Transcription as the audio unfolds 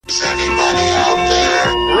Anybody out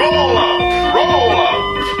there? Roll up,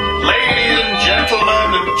 ladies and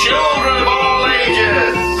gentlemen, and children of all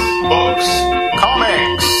ages. Books,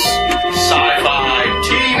 comics, sci-fi,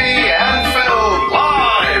 TV, and film,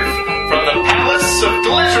 live from the Palace of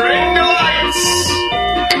Glittering Delights.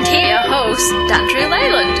 And here your host, Andrew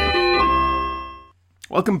Leyland.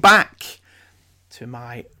 Welcome back to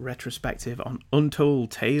my retrospective on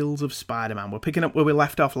Untold Tales of Spider-Man. We're picking up where we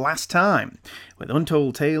left off last time with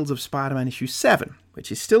Untold Tales of Spider-Man issue 7,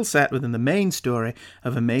 which is still set within the main story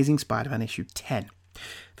of Amazing Spider-Man issue 10.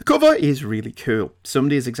 The cover is really cool.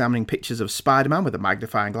 Somebody is examining pictures of Spider-Man with a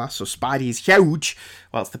magnifying glass, so Spidey is huge,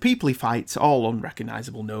 whilst the people he fights are all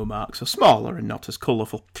unrecognisable no marks, are smaller and not as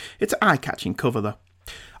colourful. It's an eye-catching cover though.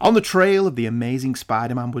 On the Trail of the Amazing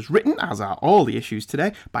Spider-Man was written, as are all the issues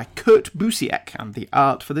today, by Kurt Busiek, and the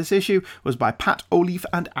art for this issue was by Pat Olliffe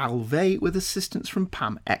and Al Vey, with assistance from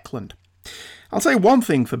Pam Eklund. I'll say one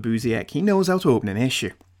thing for Busiek, he knows how to open an issue.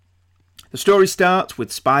 The story starts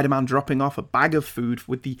with Spider-Man dropping off a bag of food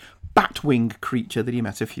with the Batwing creature that he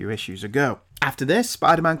met a few issues ago. After this,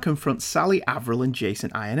 Spider-Man confronts Sally Averill and Jason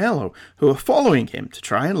Ionello, who are following him to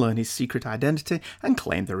try and learn his secret identity and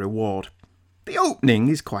claim the reward. The opening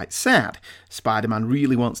is quite sad. Spider-Man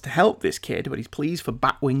really wants to help this kid, but he's pleased for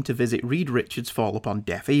Batwing to visit Reed Richards' fall upon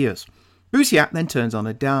deaf ears. Busiek then turns on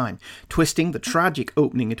a dime, twisting the tragic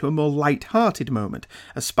opening into a more light-hearted moment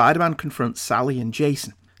as Spider-Man confronts Sally and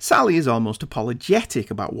Jason. Sally is almost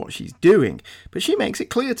apologetic about what she's doing, but she makes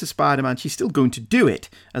it clear to Spider-Man she's still going to do it,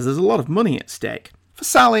 as there's a lot of money at stake. For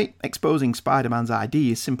Sally, exposing Spider-Man's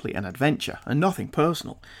ID is simply an adventure, and nothing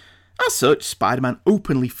personal. As such, Spider-Man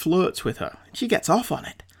openly flirts with her, and she gets off on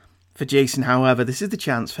it. For Jason, however, this is the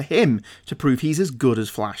chance for him to prove he's as good as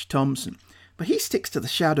Flash Thompson. But he sticks to the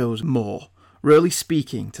shadows more, rarely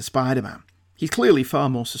speaking to Spider-Man. He's clearly far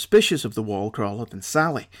more suspicious of the wall-crawler than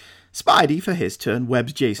Sally. Spidey, for his turn,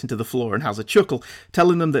 webs Jason to the floor and has a chuckle,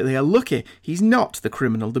 telling them that they are lucky he's not the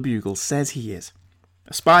criminal the Bugle says he is.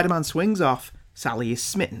 As Spider-Man swings off, Sally is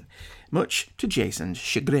smitten, much to Jason's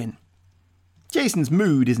chagrin. Jason's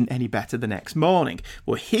mood isn't any better the next morning,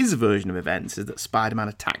 but his version of events is that Spider-Man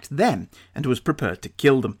attacked them and was prepared to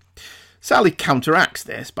kill them. Sally counteracts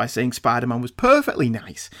this by saying Spider-Man was perfectly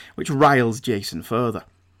nice, which riles Jason further.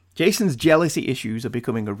 Jason's jealousy issues are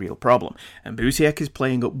becoming a real problem, and Busiek is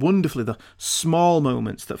playing up wonderfully the small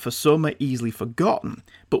moments that for some are easily forgotten,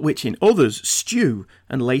 but which in others stew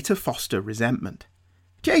and later foster resentment.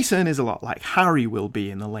 Jason is a lot like Harry will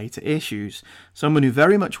be in the later issues, someone who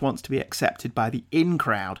very much wants to be accepted by the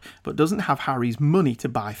in-crowd, but doesn't have Harry's money to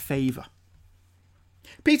buy favour.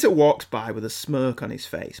 Peter walks by with a smirk on his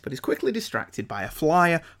face, but is quickly distracted by a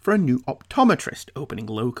flyer for a new optometrist opening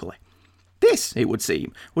locally. This, it would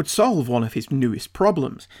seem, would solve one of his newest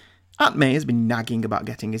problems. Aunt May has been nagging about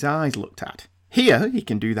getting his eyes looked at. Here, he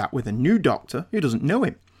can do that with a new doctor who doesn't know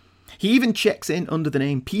him. He even checks in under the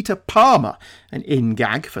name Peter Palmer, an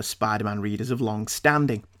in-gag for Spider-Man readers of long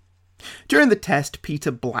standing. During the test, Peter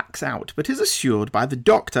blacks out, but is assured by the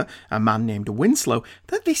doctor, a man named Winslow,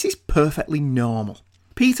 that this is perfectly normal.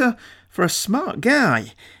 Peter, for a smart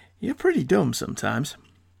guy, you're pretty dumb sometimes.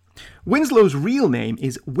 Winslow's real name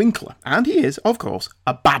is Winkler, and he is, of course,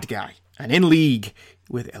 a bad guy, and in league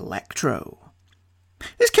with Electro.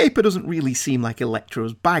 This caper doesn't really seem like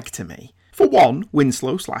Electro's bag to me. For one,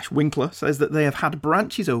 Winslow/Winkler says that they have had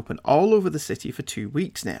branches open all over the city for 2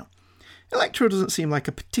 weeks now. Electro doesn't seem like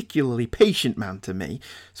a particularly patient man to me,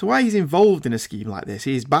 so why he's involved in a scheme like this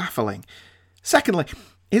is baffling. Secondly,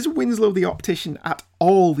 is Winslow the optician at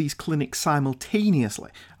all these clinics simultaneously,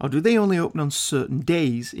 or do they only open on certain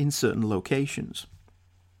days in certain locations?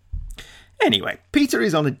 Anyway, Peter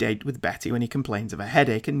is on a date with Betty when he complains of a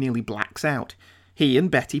headache and nearly blacks out. He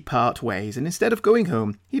and Betty part ways, and instead of going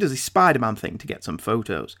home, he does his Spider-Man thing to get some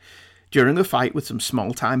photos. During a fight with some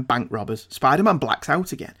small-time bank robbers, Spider-Man blacks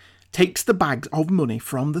out again, takes the bags of money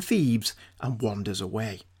from the thieves, and wanders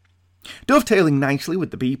away. Dovetailing nicely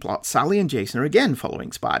with the B-plot, Sally and Jason are again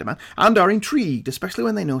following Spider-Man, and are intrigued, especially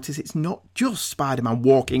when they notice it's not just Spider-Man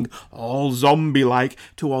walking, all zombie-like,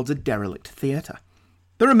 towards a derelict theatre.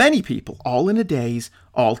 There are many people, all in a daze,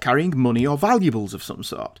 all carrying money or valuables of some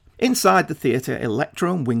sort. Inside the theatre,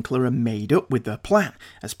 Electro and Winkler are made up with their plan,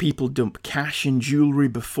 as people dump cash and jewellery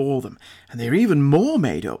before them, and they're even more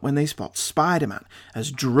made up when they spot Spider-Man,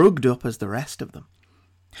 as drugged up as the rest of them.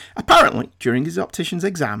 Apparently, during his optician's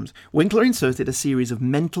exams, Winkler inserted a series of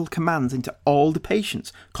mental commands into all the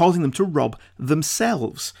patients, causing them to rob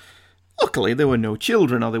themselves. Luckily, there were no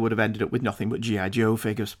children, or they would have ended up with nothing but G.I. Joe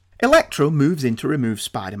figures. Electro moves in to remove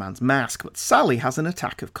Spider-Man's mask, but Sally has an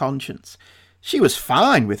attack of conscience. She was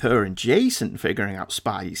fine with her and Jason figuring out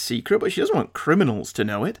Spidey's secret, but she doesn't want criminals to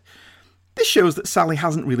know it. This shows that Sally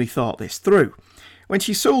hasn't really thought this through. When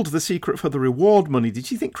she sold the secret for the reward money, did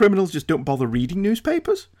she think criminals just don't bother reading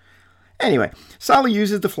newspapers? Anyway, Sally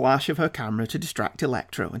uses the flash of her camera to distract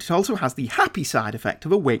Electro, and it also has the happy side effect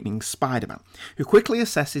of awakening Spider-Man, who quickly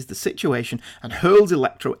assesses the situation and hurls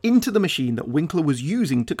Electro into the machine that Winkler was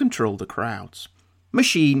using to control the crowds.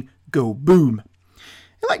 Machine go boom.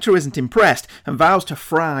 Electro isn't impressed and vows to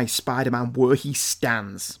fry Spider-Man where he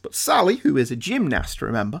stands, but Sally, who is a gymnast,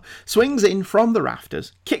 remember, swings in from the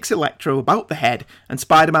rafters, kicks Electro about the head, and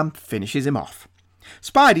Spider-Man finishes him off.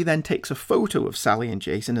 Spidey then takes a photo of Sally and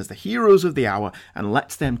Jason as the heroes of the hour and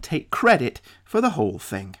lets them take credit for the whole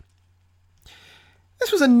thing.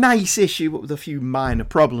 This was a nice issue, but with a few minor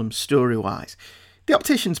problems story-wise. The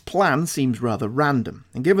optician's plan seems rather random,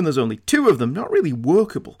 and given there's only 2 of them, not really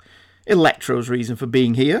workable. Electro's reason for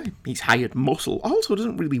being here, he's hired muscle, also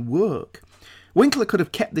doesn't really work. Winkler could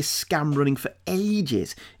have kept this scam running for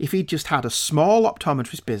ages if he'd just had a small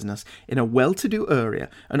optometrist business in a well-to-do area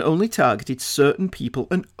and only targeted certain people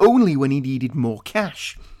and only when he needed more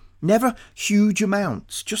cash. Never huge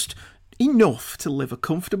amounts, just enough to live a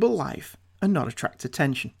comfortable life and not attract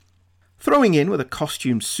attention. Throwing in with a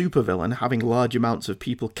costumed supervillain having large amounts of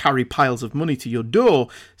people carry piles of money to your door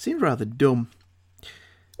seemed rather dumb.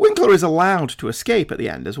 Winkler is allowed to escape at the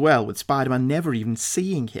end as well, with Spider-Man never even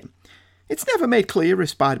seeing him. It's never made clear if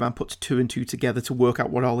Spider-Man puts 2 and 2 together to work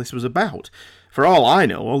out what all this was about. For all I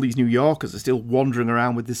know, all these New Yorkers are still wandering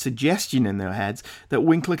around with the suggestion in their heads that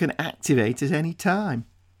Winkler can activate at any time.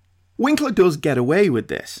 Winkler does get away with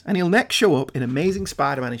this, and he'll next show up in Amazing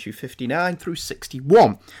Spider-Man issue 59 through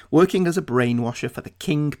 61, working as a brainwasher for the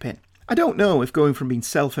Kingpin. I don't know if going from being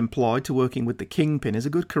self-employed to working with the Kingpin is a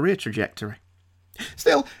good career trajectory.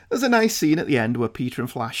 Still, there's a nice scene at the end where Peter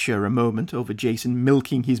and Flash share a moment over Jason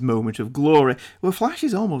milking his moment of glory, where Flash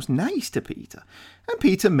is almost nice to Peter. And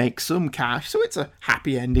Peter makes some cash, so it's a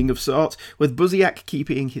happy ending of sorts, with Busiak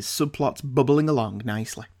keeping his subplots bubbling along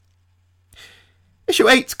nicely. Issue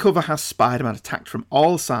 8's cover has Spider-Man attacked from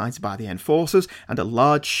all sides by the Enforcers and a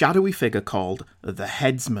large shadowy figure called the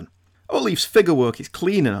Headsman. O'Leaf's figure work is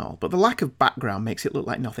clean and all, but the lack of background makes it look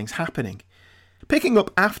like nothing's happening. Picking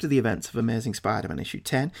up after the events of Amazing Spider-Man issue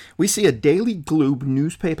 10, we see a Daily Globe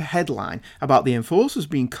newspaper headline about the Enforcers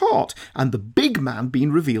being caught and the big man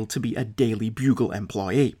being revealed to be a Daily Bugle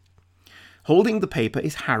employee. Holding the paper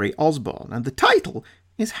is Harry Osborn, and the title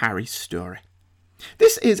is Harry's Story.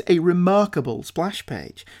 This is a remarkable splash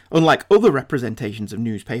page. Unlike other representations of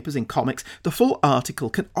newspapers in comics, the full article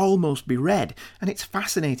can almost be read, and it's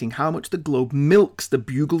fascinating how much the Globe milks the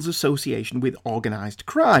Bugle's association with organised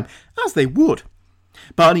crime, as they would.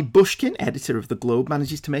 Barney Bushkin, editor of the Globe,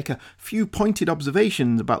 manages to make a few pointed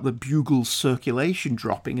observations about the Bugle's circulation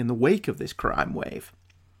dropping in the wake of this crime wave.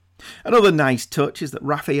 Another nice touch is that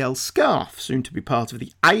Raphael Scarf, soon to be part of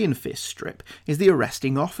the Iron Fist strip, is the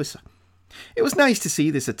arresting officer. It was nice to see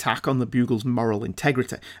this attack on the Bugle's moral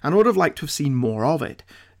integrity, and I would have liked to have seen more of it.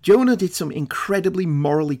 Jonah did some incredibly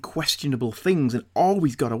morally questionable things and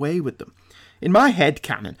always got away with them. In my head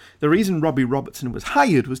canon, the reason Robbie Robertson was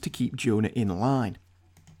hired was to keep Jonah in line.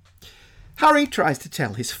 Harry tries to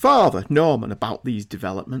tell his father, Norman, about these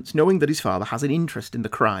developments, knowing that his father has an interest in the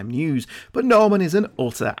crime news, but Norman is an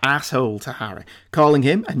utter asshole to Harry, calling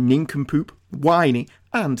him a nincompoop, whiny,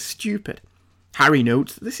 and stupid. Harry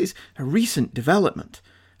notes that this is a recent development.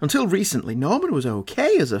 Until recently, Norman was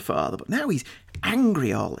okay as a father, but now he's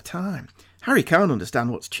angry all the time. Harry can't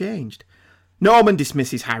understand what's changed. Norman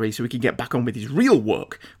dismisses Harry so he can get back on with his real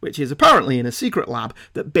work, which is apparently in a secret lab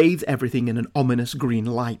that bathes everything in an ominous green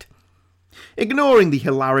light. Ignoring the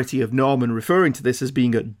hilarity of Norman referring to this as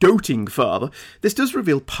being a doting father, this does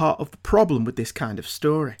reveal part of the problem with this kind of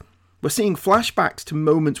story. We're seeing flashbacks to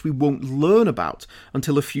moments we won't learn about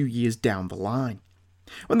until a few years down the line.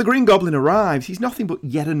 When the Green Goblin arrives, he's nothing but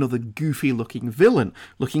yet another goofy-looking villain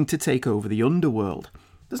looking to take over the underworld.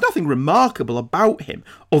 There's nothing remarkable about him,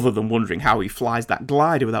 other than wondering how he flies that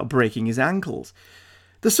glider without breaking his ankles.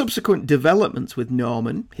 The subsequent developments with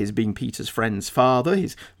Norman, his being Peter's friend's father,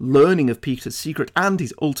 his learning of Peter's secret, and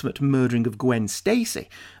his ultimate murdering of Gwen Stacy,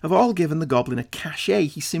 have all given the Goblin a cachet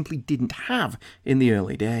he simply didn't have in the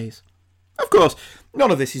early days. Of course, none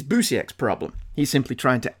of this is Busiek's problem. He's simply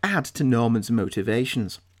trying to add to Norman's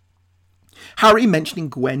motivations. Harry mentioning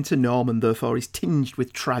Gwen to Norman, therefore, is tinged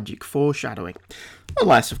with tragic foreshadowing.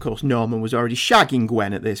 Unless, of course, Norman was already shagging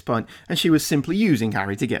Gwen at this point, and she was simply using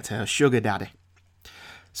Harry to get to her sugar daddy.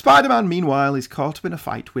 Spider-Man, meanwhile, is caught up in a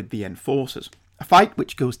fight with the Enforcers. A fight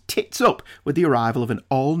which goes tits up with the arrival of an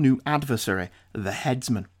all-new adversary, the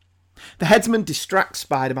Headsman. The headsman distracts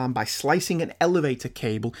Spider-Man by slicing an elevator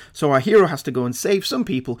cable, so our hero has to go and save some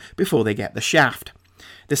people before they get the shaft.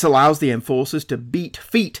 This allows the enforcers to beat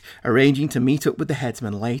feet, arranging to meet up with the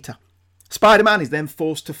headsman later. Spider-Man is then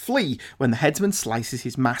forced to flee when the headsman slices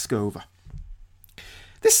his mask over.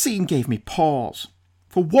 This scene gave me pause.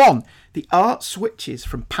 For one, the art switches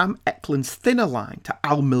from Pam Eklund's thinner line to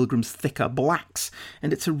Al Milgram's thicker blacks,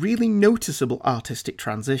 and it's a really noticeable artistic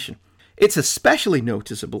transition. It's especially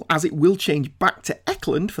noticeable as it will change back to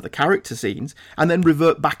Eklund for the character scenes, and then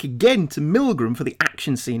revert back again to Milgram for the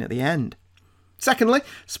action scene at the end. Secondly,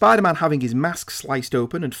 Spider-Man having his mask sliced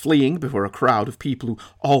open and fleeing before a crowd of people who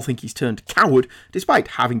all think he's turned coward, despite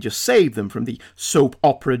having just saved them from the soap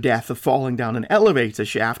opera death of falling down an elevator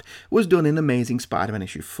shaft, was done in Amazing Spider-Man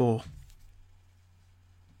issue 4.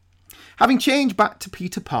 Having changed back to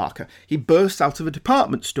Peter Parker, he bursts out of a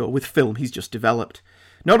department store with film he's just developed.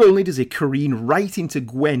 Not only does he careen right into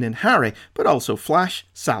Gwen and Harry, but also Flash,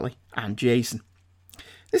 Sally, and Jason.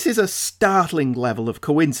 This is a startling level of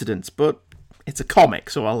coincidence, but it's a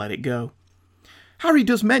comic, so I'll let it go. Harry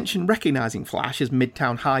does mention recognising Flash as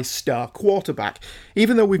Midtown High's star quarterback,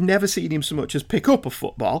 even though we've never seen him so much as pick up a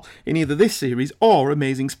football in either this series or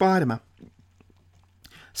Amazing Spider-Man.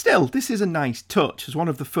 Still, this is a nice touch, as one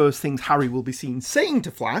of the first things Harry will be seen saying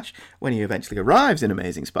to Flash, when he eventually arrives in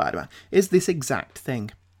Amazing Spider-Man, is this exact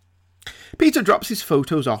thing. Peter drops his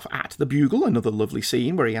photos off at the Bugle, another lovely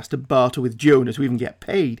scene where he has to barter with Jonah to even get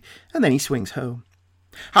paid, and then he swings home.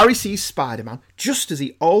 Harry sees Spider-Man just as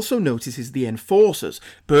he also notices the Enforcers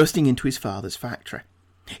bursting into his father's factory.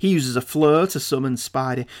 He uses a flare to summon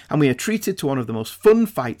Spidey, and we are treated to one of the most fun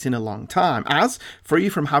fights in a long time, as, free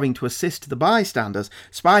from having to assist the bystanders,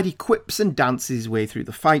 Spidey quips and dances his way through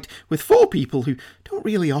the fight with 4 people who don't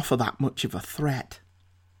really offer that much of a threat.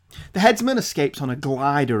 The headsman escapes on a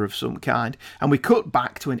glider of some kind, and we cut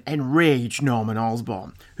back to an enraged Norman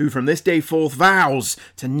Osborn, who from this day forth vows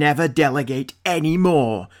to never delegate any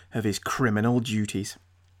more of his criminal duties.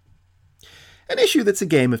 An issue that's a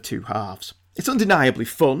game of 2 halves. It's undeniably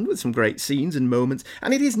fun, with some great scenes and moments,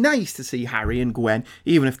 and it is nice to see Harry and Gwen,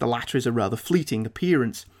 even if the latter is a rather fleeting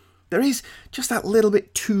appearance. There is just that little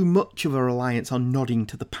bit too much of a reliance on nodding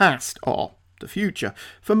to the past, or the future,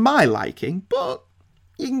 for my liking, but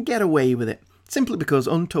you can get away with it, simply because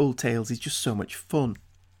Untold Tales is just so much fun.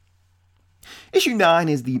 Issue 9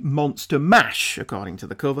 is the Monster Mash, according to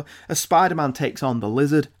the cover, as Spider-Man takes on the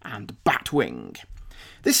Lizard and Batwing.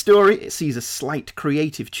 This story sees a slight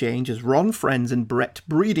creative change as Ron Frenz and Brett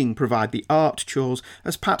Breeding provide the art chores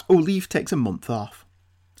as Pat O'Leaf takes a month off.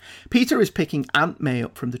 Peter is picking Aunt May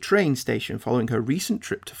up from the train station following her recent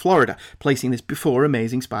trip to Florida, placing this before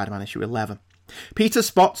Amazing Spider-Man issue 11. Peter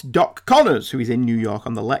spots Doc Connors, who is in New York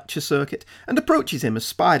on the lecture circuit, and approaches him as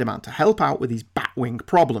Spider-Man to help out with his Batwing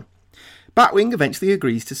problem. Batwing eventually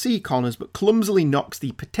agrees to see Connors, but clumsily knocks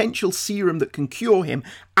the potential serum that can cure him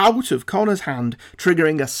out of Connors' hand,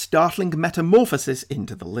 triggering a startling metamorphosis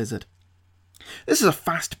into the Lizard. This is a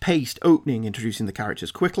fast-paced opening, introducing the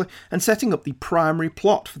characters quickly and setting up the primary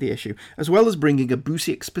plot for the issue, as well as bringing a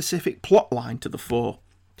Busiek-specific plotline to the fore.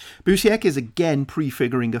 Busiek is again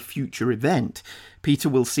prefiguring a future event. Peter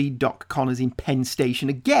will see Doc Connors in Penn Station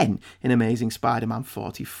again in Amazing Spider-Man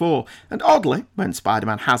 44, and oddly, when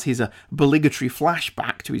Spider-Man has his obligatory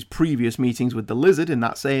flashback to his previous meetings with the Lizard in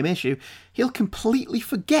that same issue, he'll completely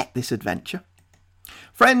forget this adventure.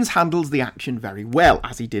 Frenz handles the action very well,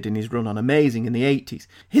 as he did in his run on Amazing in the 80s.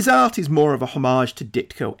 His art is more of a homage to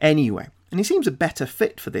Ditko anyway, and he seems a better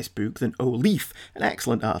fit for this book than O'Leaf, an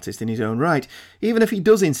excellent artist in his own right, even if he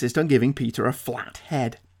does insist on giving Peter a flat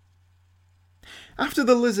head. After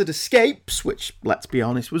the Lizard escapes, which, let's be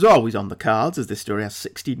honest, was always on the cards as this story has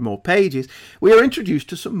 16 more pages, we are introduced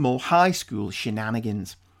to some more high school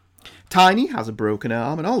shenanigans. Tiny has a broken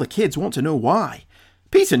arm and all the kids want to know why.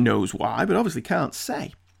 Peter knows why, but obviously can't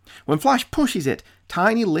say. When Flash pushes it,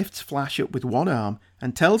 Tiny lifts Flash up with one arm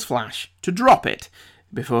and tells Flash to drop it,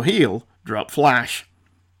 before he'll drop Flash.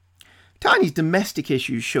 Tiny's domestic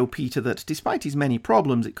issues show Peter that, despite his many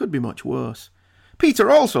problems, it could be much worse.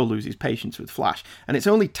 Peter also loses patience with Flash, and it's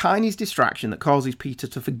only Tiny's distraction that causes Peter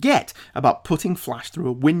to forget about putting Flash through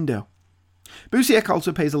a window. Busiek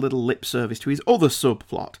also pays a little lip service to his other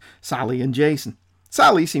subplot, Sally and Jason.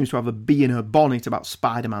 Sally seems to have a bee in her bonnet about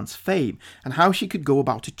Spider-Man's fame, and how she could go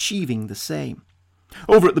about achieving the same.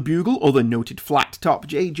 Over at the Bugle, other noted flat-top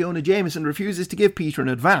J. Jonah Jameson refuses to give Peter an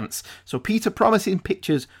advance, so Peter promises him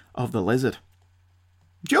pictures of the Lizard.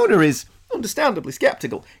 Jonah is understandably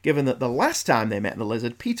sceptical, given that the last time they met the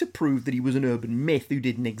Lizard, Peter proved that he was an urban myth who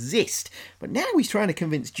didn't exist, but now he's trying to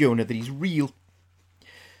convince Jonah that he's real.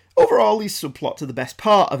 Overall, these subplots are the best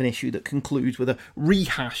part of an issue that concludes with a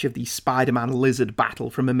rehash of the Spider-Man lizard battle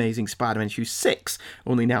from Amazing Spider-Man issue 6,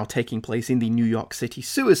 only now taking place in the New York City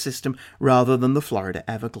sewer system rather than the Florida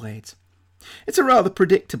Everglades. It's a rather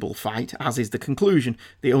predictable fight, as is the conclusion,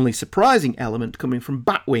 the only surprising element coming from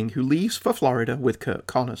Batwing, who leaves for Florida with Curt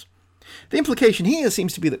Connors. The implication here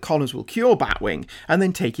seems to be that Connors will cure Batwing and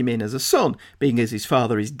then take him in as a son, being as his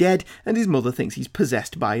father is dead and his mother thinks he's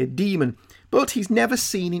possessed by a demon. But he's never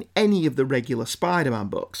seen in any of the regular Spider-Man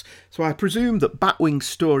books, so I presume that Batwing's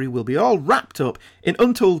story will be all wrapped up in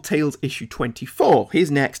Untold Tales issue 24, his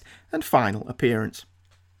next and final appearance.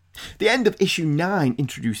 The end of issue 9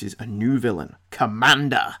 introduces a new villain,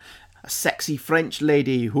 Commander, a sexy French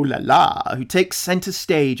lady, hoo-la-la, who takes centre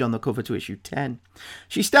stage on the cover to issue 10.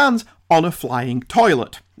 She stands on a flying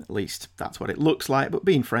toilet, at least that's what it looks like, but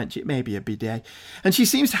being French it may be a bidet, and she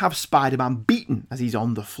seems to have Spider-Man beaten as he's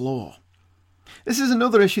on the floor. This is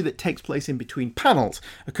another issue that takes place in between panels,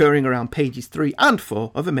 occurring around pages 3 and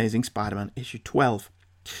 4 of Amazing Spider-Man issue 12.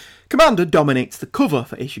 Commander dominates the cover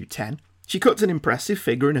for issue 10. She cuts an impressive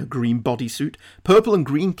figure in her green bodysuit, purple and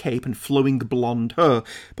green cape and flowing blonde hair,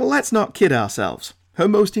 but let's not kid ourselves. Her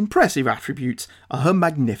most impressive attributes are her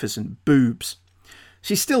magnificent boobs.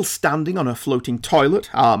 She's still standing on a floating toilet,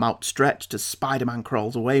 arm outstretched as Spider-Man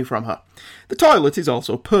crawls away from her. The toilet is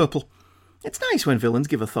also purple. It's nice when villains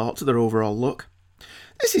give a thought to their overall look.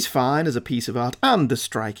 This is fine as a piece of art and a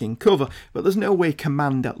striking cover, but there's no way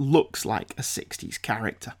Commander looks like a 60s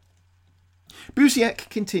character. Busiek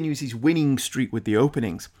continues his winning streak with the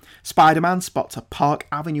openings. Spider-Man spots a Park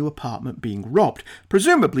Avenue apartment being robbed,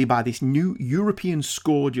 presumably by this new European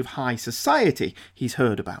scourge of high society he's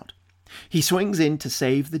heard about. He swings in to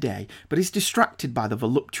save the day, but is distracted by the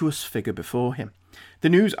voluptuous figure before him. The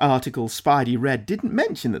news article Spidey read didn't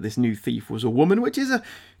mention that this new thief was a woman, which is a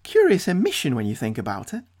curious omission when you think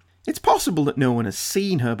about it. It's possible that no one has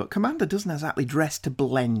seen her, but Commander doesn't exactly dress to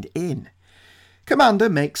blend in. Commander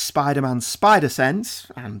makes Spider-Man's spider sense,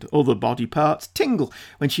 and other body parts, tingle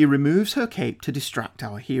when she removes her cape to distract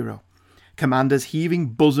our hero. Commander's heaving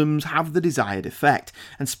bosoms have the desired effect,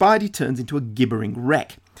 and Spidey turns into a gibbering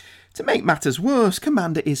wreck. To make matters worse,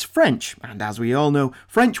 Commander is French, and as we all know,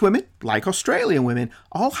 French women, like Australian women,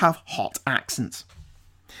 all have hot accents.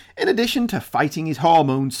 In addition to fighting his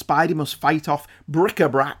hormones, Spidey must fight off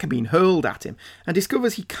bric-a-brac being hurled at him, and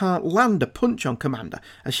discovers he can't land a punch on Commander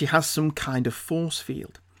as she has some kind of force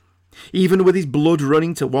field. Even with his blood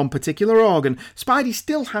running to one particular organ, Spidey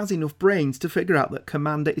still has enough brains to figure out that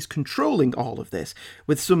Commander is controlling all of this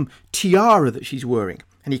with some tiara that she's wearing,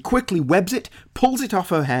 and he quickly webs it, pulls it off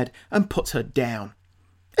her head, and puts her down.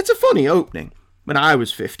 It's a funny opening. When I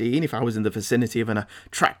was 15, if I was in the vicinity of an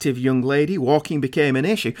attractive young lady, walking became an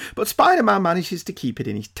issue, but Spider-Man manages to keep it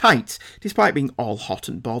in his tights, despite being all hot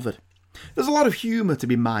and bothered. There's a lot of humour to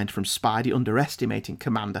be mined from Spidey underestimating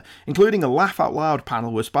Commander, including a laugh-out-loud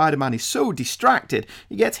panel where Spider-Man is so distracted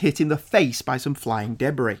he gets hit in the face by some flying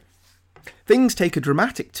debris. Things take a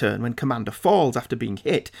dramatic turn when Commander falls after being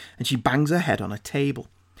hit, and she bangs her head on a table.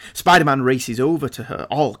 Spider-Man races over to her,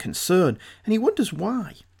 all concerned, and he wonders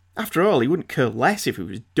why. After all, he wouldn't care less if it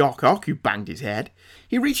was Doc Ock who banged his head.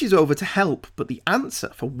 He reaches over to help, but the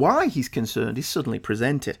answer for why he's concerned is suddenly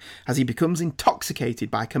presented, as he becomes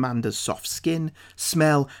intoxicated by Commander's soft skin,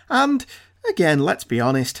 smell, and, again, let's be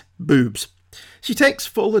honest, boobs. She takes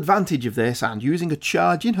full advantage of this and, using a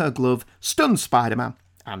charge in her glove, stuns Spider-Man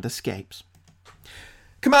and escapes.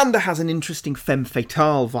 Commander has an interesting femme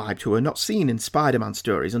fatale vibe to her not seen in Spider-Man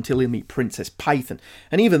stories until he'll meet Princess Python,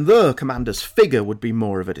 and even though Commander's figure would be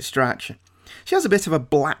more of a distraction. She has a bit of a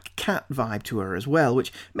black cat vibe to her as well,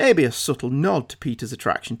 which may be a subtle nod to Peter's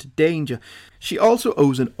attraction to danger. She also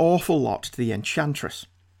owes an awful lot to the Enchantress.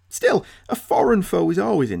 Still, a foreign foe is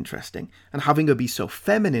always interesting, and having her be so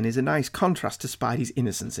feminine is a nice contrast to Spidey's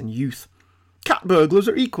innocence and youth. Cat burglars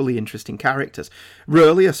are equally interesting characters.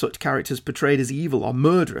 Rarely are such characters portrayed as evil or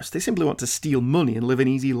murderous. They simply want to steal money and live an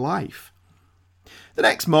easy life. The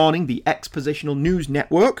next morning, the Expositional News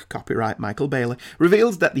Network, copyright Michael Bailey,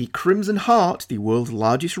 reveals that the Crimson Heart, the world's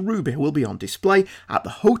largest ruby, will be on display at the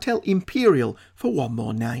Hotel Imperial for one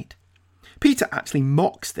more night. Peter actually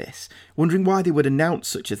mocks this, wondering why they would announce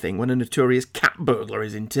such a thing when a notorious cat burglar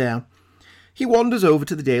is in town. He wanders over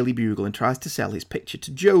to the Daily Bugle and tries to sell his picture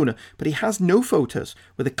to Jonah, but he has no photos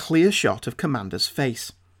with a clear shot of Commander's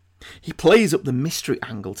face. He plays up the mystery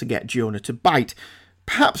angle to get Jonah to bite,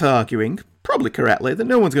 perhaps arguing, probably correctly, that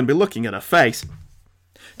no one's going to be looking at her face.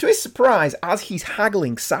 To his surprise, as he's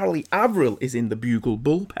haggling, Sally Averill is in the Bugle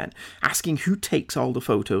bullpen, asking who takes all the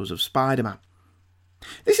photos of Spider-Man.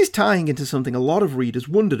 This is tying into something a lot of readers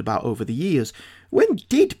wondered about over the years. When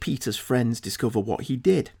did Peter's friends discover what he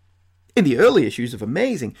did? In the early issues of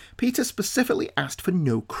Amazing, Peter specifically asked for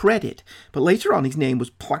no credit, but later on his name was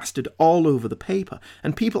plastered all over the paper,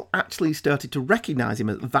 and people actually started to recognise him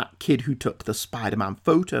as that kid who took the Spider-Man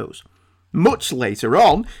photos. Much later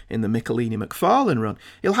on, in the Michelini-McFarlane run,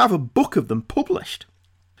 he'll have a book of them published.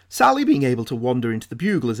 Sally being able to wander into the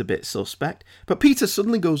Bugle is a bit suspect, but Peter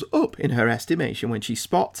suddenly goes up in her estimation when she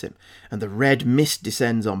spots him, and the red mist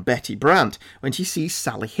descends on Betty Brant when she sees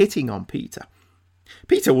Sally hitting on Peter.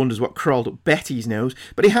 Peter wonders what crawled up Betty's nose,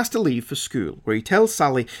 but he has to leave for school, where he tells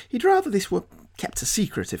Sally he'd rather this were kept a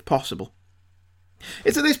secret if possible.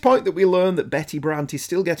 It's at this point that we learn that Betty Brant is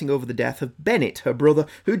still getting over the death of Bennett, her brother,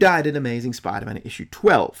 who died in Amazing Spider-Man issue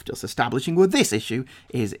 12, just establishing where this issue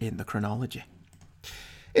is in the chronology.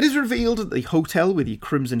 It is revealed that the hotel where the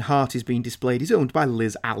Crimson Heart is being displayed is owned by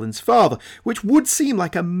Liz Allen's father, which would seem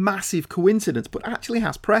like a massive coincidence, but actually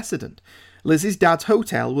has precedent. Liz's dad's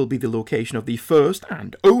hotel will be the location of the first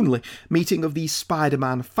and only meeting of the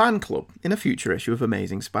Spider-Man fan club in a future issue of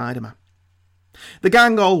Amazing Spider-Man. The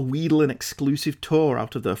gang all wheedle an exclusive tour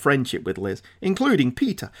out of their friendship with Liz, including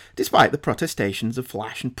Peter, despite the protestations of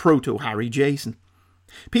Flash and Proto-Harry Jason.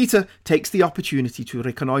 Peter takes the opportunity to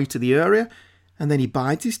reconnoitre the area, and then he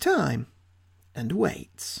bides his time and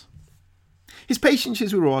waits. His patience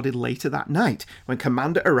is rewarded later that night when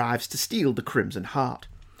Commander arrives to steal the Crimson Heart.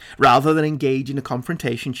 Rather than engage in a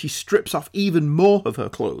confrontation, she strips off even more of her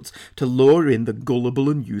clothes to lure in the gullible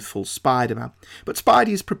and youthful Spider-Man. But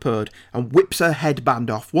Spidey is prepared and whips her headband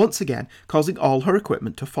off once again, causing all her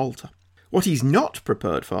equipment to falter. What he's not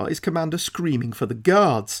prepared for is Commander screaming for the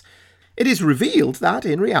guards. It is revealed that,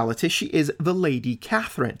 in reality, she is the Lady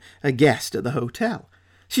Catherine, a guest at the hotel.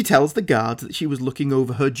 She tells the guards that she was looking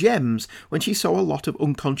over her gems when she saw a lot of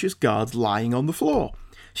unconscious guards lying on the floor.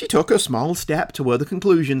 She took a small step to where the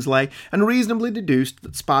conclusions lay and reasonably deduced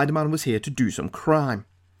that Spider-Man was here to do some crime.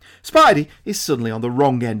 Spidey is suddenly on the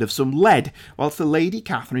wrong end of some lead, whilst the Lady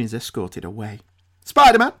Catherine is escorted away.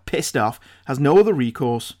 Spider-Man, pissed off, has no other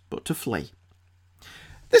recourse but to flee.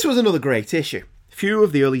 This was another great issue. Few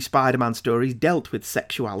of the early Spider-Man stories dealt with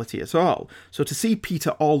sexuality at all, so to see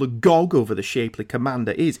Peter all agog over the shapely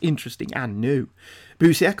Commander is interesting and new.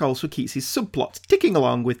 Busiek also keeps his subplots ticking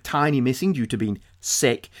along with Tiny missing due to being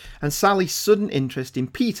sick, and Sally's sudden interest in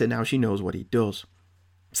Peter now she knows what he does.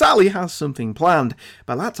 Sally has something planned,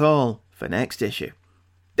 but that's all for next issue.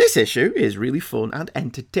 This issue is really fun and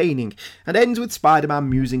entertaining, and ends with Spider-Man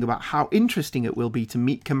musing about how interesting it will be to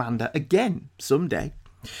meet Commander again someday.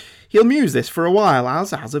 He'll muse this for a while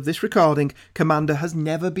as of this recording, Commander has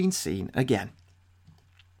never been seen again.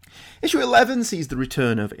 Issue 11 sees the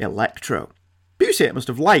return of Electro. Busiek must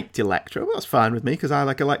have liked Electro, that's fine with me because I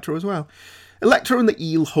like Electro as well. Electro and the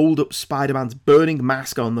Eel hold up Spider-Man's burning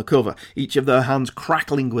mask on the cover, each of their hands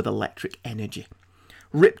crackling with electric energy.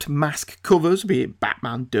 Ripped mask covers, be it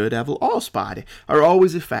Batman, Daredevil or Spidey, are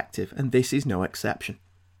always effective, and this is no exception.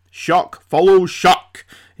 Shock follows shock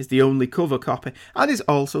is the only cover copy and is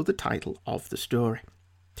also the title of the story.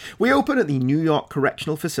 We open at the New York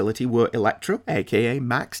Correctional Facility where Electro, aka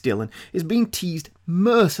Max Dillon, is being teased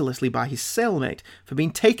mercilessly by his cellmate for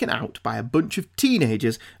being taken out by a bunch of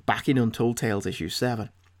teenagers back in Untold Tales issue 7.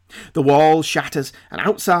 The wall shatters, and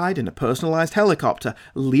outside in a personalised helicopter,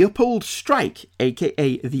 Leopold Strike,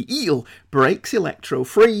 aka the Eel, breaks Electro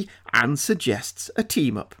free and suggests a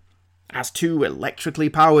team-up. As two electrically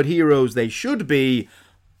powered heroes, they should be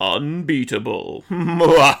unbeatable.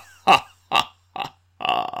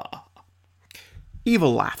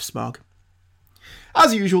 Evil laugh, Smog.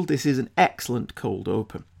 As usual, this is an excellent cold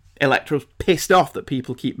open. Electro's pissed off that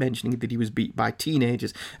people keep mentioning that he was beat by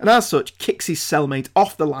teenagers, and as such kicks his cellmate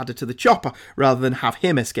off the ladder to the chopper rather than have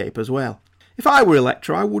him escape as well. If I were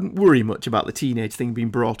Electro, I wouldn't worry much about the teenage thing being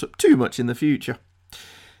brought up too much in the future.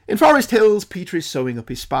 In Forest Hills, Peter is sewing up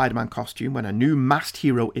his Spider-Man costume when a new masked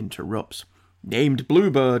hero interrupts. Named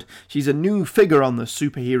Bluebird, she's a new figure on the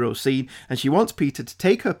superhero scene, and she wants Peter to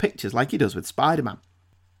take her pictures like he does with Spider-Man.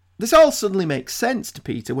 This all suddenly makes sense to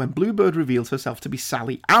Peter when Bluebird reveals herself to be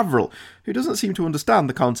Sally Averill, who doesn't seem to understand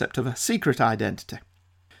the concept of a secret identity.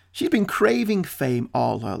 She's been craving fame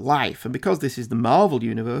all her life, and because this is the Marvel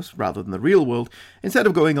universe rather than the real world, instead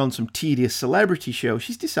of going on some tedious celebrity show,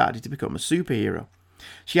 she's decided to become a superhero.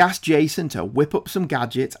 She asks Jason to whip up some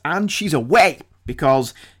gadgets, and she's away,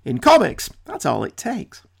 because in comics, that's all it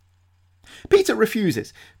takes. Peter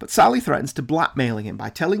refuses, but Sally threatens to blackmail him by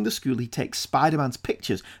telling the school he takes Spider-Man's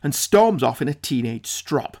pictures and storms off in a teenage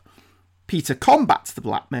strop. Peter combats the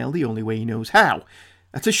blackmail the only way he knows how,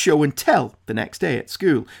 at a show and tell the next day at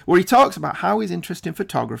school, where he talks about how his interest in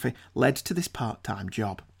photography led to this part-time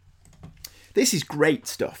job. This is great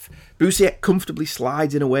stuff. Busiek comfortably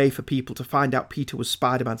slides in a way for people to find out Peter was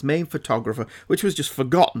Spider-Man's main photographer, which was just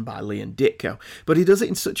forgotten by Lee and Ditko, but he does it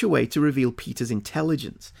in such a way to reveal Peter's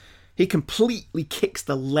intelligence. He completely kicks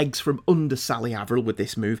the legs from under Sally Averill with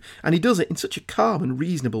this move, and he does it in such a calm and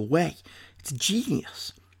reasonable way. It's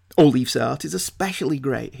genius. Oleaf's art is especially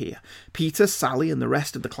great here. Peter, Sally and the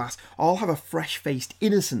rest of the class all have a fresh-faced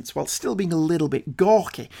innocence while still being a little bit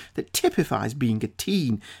gawky that typifies being a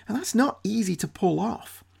teen, and that's not easy to pull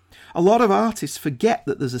off. A lot of artists forget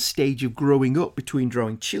that there's a stage of growing up between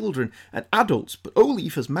drawing children and adults, but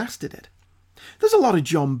Oleaf has mastered it. There's a lot of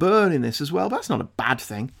John Byrne in this as well, but that's not a bad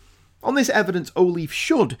thing. On this evidence, Oleaf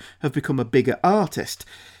should have become a bigger artist,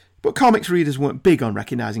 but comics readers weren't big on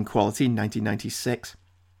recognising quality in 1996.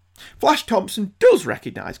 Flash Thompson does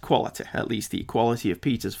recognise quality, at least the quality of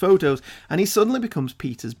Peter's photos, and he suddenly becomes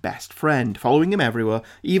Peter's best friend, following him everywhere,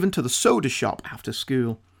 even to the soda shop after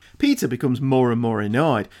school. Peter becomes more and more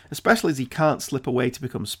annoyed, especially as he can't slip away to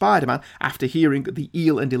become Spider-Man after hearing that the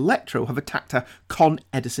Eel and Electro have attacked a Con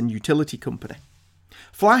Edison utility company.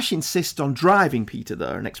 Flash insists on driving Peter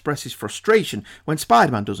there and expresses frustration when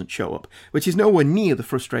Spider-Man doesn't show up, which is nowhere near the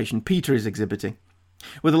frustration Peter is exhibiting.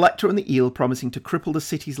 With Electro and the Eel promising to cripple the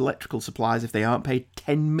city's electrical supplies if they aren't paid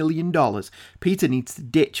 $10 million, Peter needs to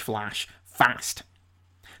ditch Flash fast.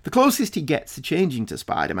 The closest he gets to changing to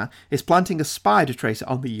Spider-Man is planting a spider tracer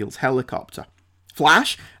on the Eel's helicopter.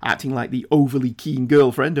 Flash, acting like the overly keen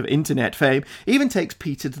girlfriend of internet fame, even takes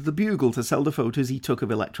Peter to the Bugle to sell the photos he took of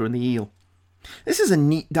Electro and the Eel. This is a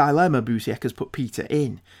neat dilemma Busiek has put Peter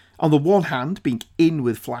in. On the one hand, being in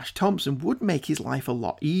with Flash Thompson would make his life a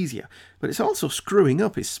lot easier, but it's also screwing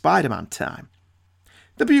up his Spider-Man time.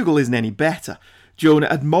 The Bugle isn't any better. Jonah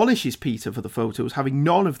admonishes Peter for the photos having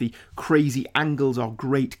none of the crazy angles or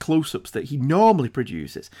great close-ups that he normally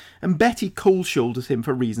produces, and Betty cold-shoulders him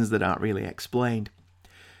for reasons that aren't really explained.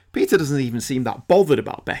 Peter doesn't even seem that bothered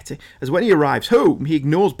about Betty, as when he arrives home, he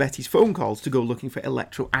ignores Betty's phone calls to go looking for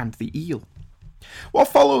Electro and the Eel. What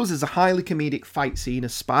follows is a highly comedic fight scene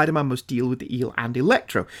as Spider-Man must deal with the Eel and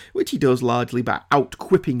Electro, which he does largely by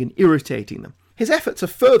out-quipping and irritating them. His efforts are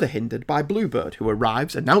further hindered by Bluebird, who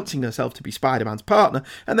arrives announcing herself to be Spider-Man's partner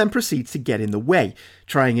and then proceeds to get in the way,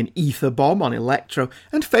 trying an ether bomb on Electro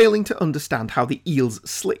and failing to understand how the Eel's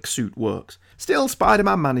slick suit works. Still,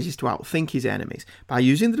 Spider-Man manages to outthink his enemies by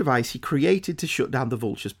using the device he created to shut down the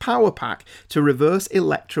Vulture's power pack to reverse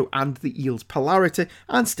Electro and the Eel's polarity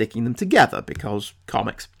and sticking them together, because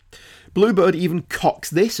comics. Bluebird even cocks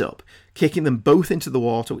this up, kicking them both into the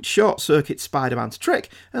water, which short-circuits Spider-Man's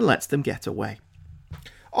trick and lets them get away.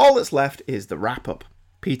 All that's left is the wrap-up.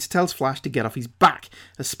 Peter tells Flash to get off his back,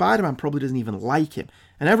 as Spider-Man probably doesn't even like him,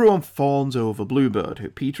 and everyone fawns over Bluebird, who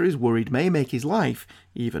Peter is worried may make his life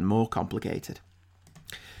even more complicated.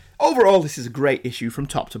 Overall, this is a great issue from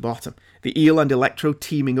top to bottom. The Eel and Electro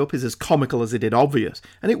teaming up is as comical as it is obvious,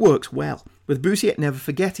 and it works well, with Busiek never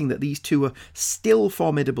forgetting that these two are still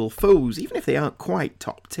formidable foes, even if they aren't quite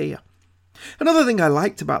top tier. Another thing I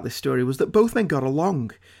liked about this story was that both men got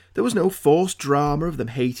along. There was no forced drama of them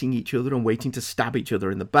hating each other and waiting to stab each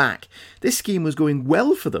other in the back. This scheme was going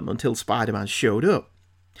well for them until Spider-Man showed up.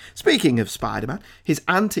 Speaking of Spider-Man, his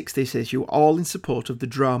antics this issue are all in support of the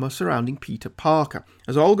drama surrounding Peter Parker,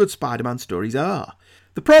 as all good Spider-Man stories are.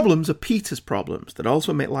 The problems are Peter's problems that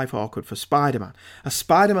also make life awkward for Spider-Man, as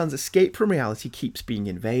Spider-Man's escape from reality keeps being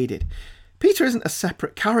invaded. Peter isn't a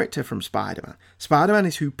separate character from Spider-Man. Spider-Man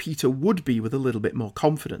is who Peter would be with a little bit more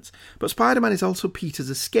confidence, but Spider-Man is also Peter's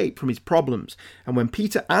escape from his problems, and when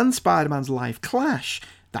Peter and Spider-Man's life clash,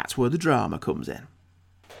 that's where the drama comes in.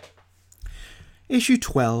 Issue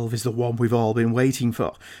 12 is the one we've all been waiting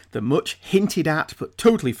for, the much hinted at but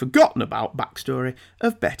totally forgotten about backstory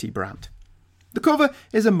of Betty Brant. The cover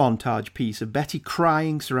is a montage piece of Betty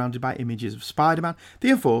crying surrounded by images of Spider-Man, the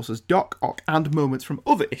Enforcers, Doc Ock and moments from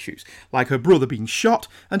other issues, like her brother being shot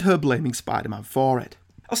and her blaming Spider-Man for it.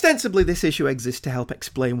 Ostensibly, this issue exists to help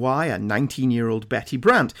explain why a 19-year-old Betty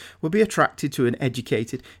Brant would be attracted to an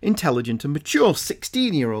educated, intelligent and mature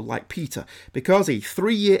 16-year-old like Peter, because a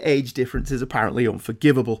 3-year age difference is apparently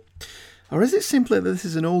unforgivable. Or is it simply that this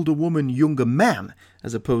is an older woman, younger man,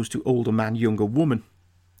 as opposed to older man, younger woman?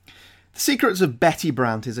 The Secrets of Betty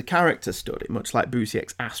Brant is a character study, much like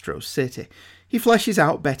Busiek's Astro City. He fleshes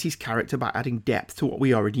out Betty's character by adding depth to what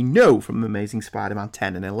we already know from Amazing Spider-Man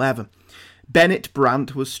 10 and 11. Bennett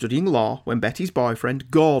Brant was studying law when Betty's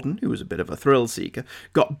boyfriend, Gordon, who was a bit of a thrill-seeker,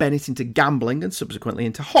 got Bennett into gambling and subsequently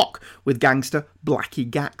into hock with gangster Blackie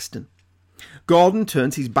Gaxton. Gordon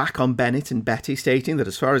turns his back on Bennett and Betty, stating that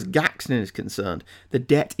as far as Gaxton is concerned, the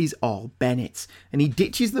debt is all Bennett's, and he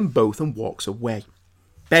ditches them both and walks away.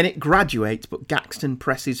 Bennett graduates, but Gaxton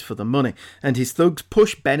presses for the money, and his thugs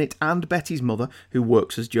push Bennett and Betty's mother, who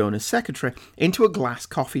works as Jonah's secretary, into a glass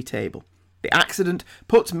coffee table. The accident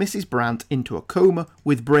puts Mrs. Brandt into a coma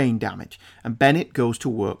with brain damage, and Bennett goes to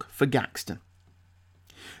work for Gaxton.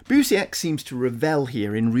 Busiek seems to revel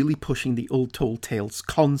here in really pushing the Untold Tales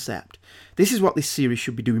concept. This is what this series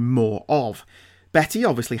should be doing more of. Betty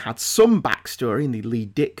obviously had some backstory in the Lee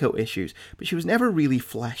Ditko issues, but she was never really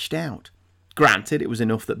fleshed out. Granted, it was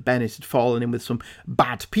enough that Bennett had fallen in with some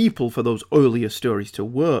bad people for those earlier stories to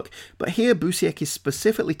work, but here Busiek is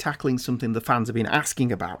specifically tackling something the fans have been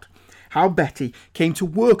asking about: how Betty came to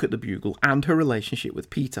work at the Bugle and her relationship with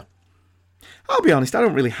Peter. I'll be honest, I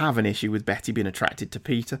don't really have an issue with Betty being attracted to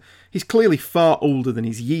Peter. He's clearly far older than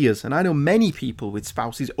his years, and I know many people with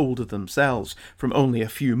spouses older themselves, from only a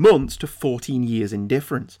few months to 14 years in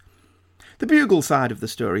difference. The Bugle side of the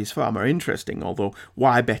story is far more interesting, although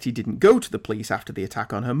why Betty didn't go to the police after the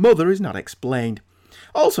attack on her mother is not explained.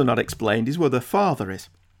 Also not explained is where their father is.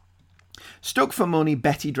 Stuck for money,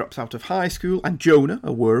 Betty drops out of high school, and Jonah,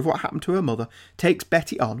 aware of what happened to her mother, takes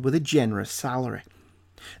Betty on with a generous salary.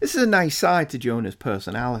 This is a nice side to Jonah's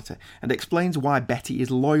personality, and explains why Betty is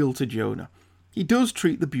loyal to Jonah. He does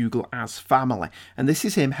treat the Bugle as family, and this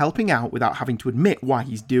is him helping out without having to admit why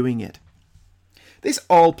he's doing it. This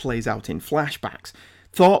all plays out in flashbacks,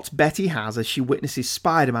 thoughts Betty has as she witnesses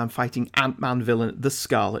Spider-Man fighting Ant-Man villain the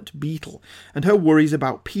Scarlet Beetle, and her worries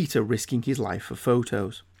about Peter risking his life for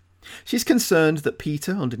photos. She's concerned that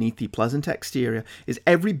Peter, underneath the pleasant exterior, is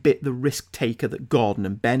every bit the risk-taker that Gordon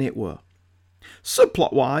and Bennett were.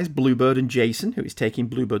 Subplot-wise, Bluebird and Jason, who is taking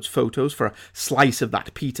Bluebird's photos for a slice of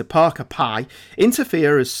that Peter Parker pie,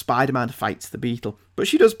 interfere as Spider-Man fights the Beetle, but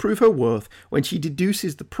she does prove her worth when she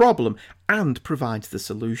deduces the problem and provides the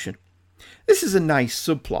solution. This is a nice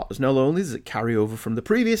subplot, as not only does it carry over from the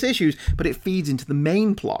previous issues, but it feeds into the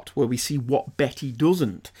main plot, where we see what Betty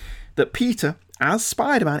doesn't. That Peter, as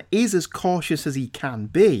Spider-Man, is as cautious as he can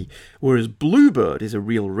be, whereas Bluebird is a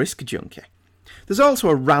real risk junkie. There's also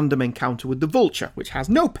a random encounter with the Vulture, which has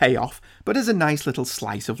no payoff, but is a nice little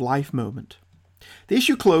slice of life moment. The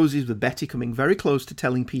issue closes with Betty coming very close to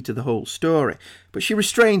telling Peter the whole story, but she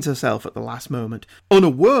restrains herself at the last moment,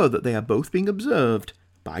 unaware that they are both being observed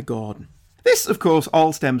by Gordon. This, of course,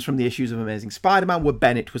 all stems from the issues of Amazing Spider-Man where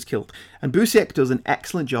Bennett was killed, and Busiek does an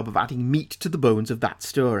excellent job of adding meat to the bones of that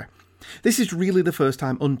story. This is really the first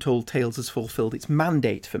time Untold Tales has fulfilled its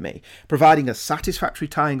mandate for me, providing a satisfactory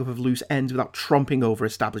tying up of loose ends without tromping over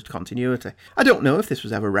established continuity. I don't know if this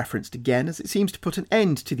was ever referenced again, as it seems to put an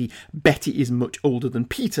end to the Betty is much older than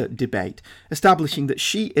Peter debate, establishing that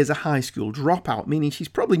she is a high school dropout, meaning she's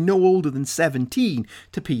probably no older than 17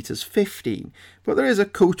 to Peter's 15. But there is a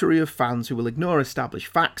coterie of fans who will ignore established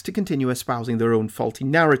facts to continue espousing their own faulty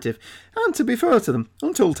narrative, and to be fair to them,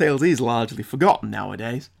 Untold Tales is largely forgotten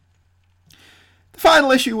nowadays. The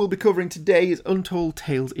final issue we'll be covering today is Untold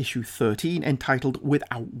Tales issue 13, entitled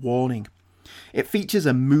Without Warning. It features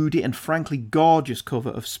a moody and frankly gorgeous cover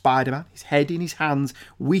of Spider-Man, his head in his hands,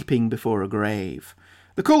 weeping before a grave.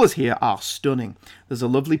 The colours here are stunning. There's a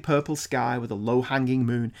lovely purple sky with a low-hanging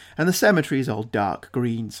moon, and the cemetery is all dark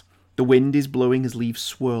greens. The wind is blowing as leaves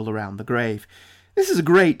swirl around the grave. This is a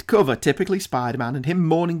great cover. Typically Spider-Man and him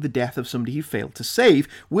mourning the death of somebody he failed to save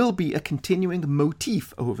will be a continuing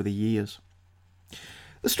motif over the years.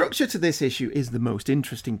 The structure to this issue is the most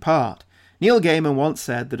interesting part. Neil Gaiman once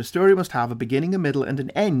said that a story must have a beginning, a middle and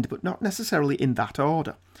an end, but not necessarily in that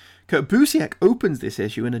order. Kurt Busiek opens this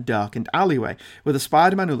issue in a darkened alleyway, with a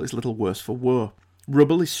Spider-Man who looks little worse for wear.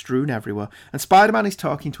 Rubble is strewn everywhere, and Spider-Man is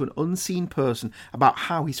talking to an unseen person about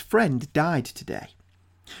how his friend died today.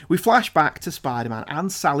 We flash back to Spider-Man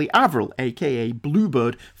and Sally Averill, aka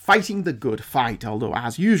Bluebird, fighting the good fight, although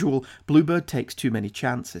as usual, Bluebird takes too many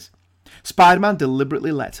chances. Spider-Man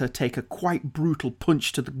deliberately lets her take a quite brutal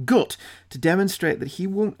punch to the gut to demonstrate that he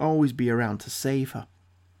won't always be around to save her.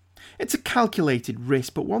 It's a calculated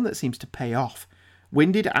risk, but one that seems to pay off.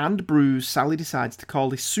 Winded and bruised, Sally decides to call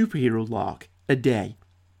this superhero lark a day.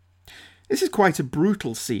 This is quite a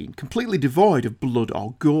brutal scene, completely devoid of blood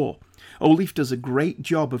or gore. Olive does a great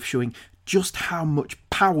job of showing just how much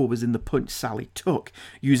power was in the punch Sally took,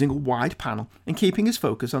 using a wide panel and keeping his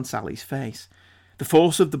focus on Sally's face. The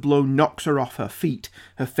force of the blow knocks her off her feet.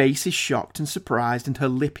 Her face is shocked and surprised, and her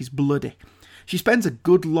lip is bloody. She spends a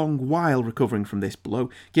good long while recovering from this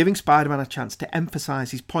blow, giving Spider-Man a chance to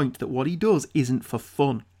emphasise his point that what he does isn't for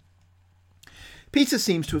fun. Peter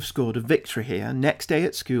seems to have scored a victory here, and next day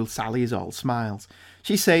at school Sally is all smiles.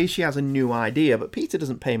 She says she has a new idea, but Peter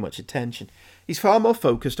doesn't pay much attention. He's far more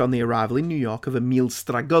focused on the arrival in New York of Emil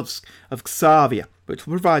Stragovsk of Xavia, which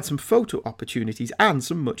will provide some photo opportunities and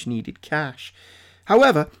some much-needed cash.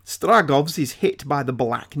 However, Stragovs is hit by the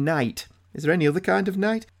Black Knight. Is there any other kind of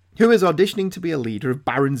knight? Who is auditioning to be a leader of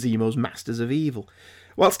Baron Zemo's Masters of Evil.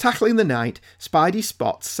 Whilst tackling the knight, Spidey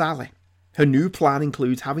spots Sally. Her new plan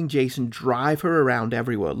includes having Jason drive her around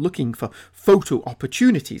everywhere looking for photo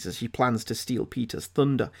opportunities as she plans to steal Peter's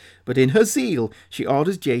thunder. But in her zeal, she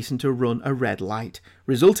orders Jason to run a red light,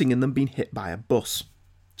 resulting in them being hit by a bus.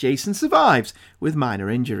 Jason survives with minor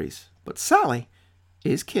injuries, but Sally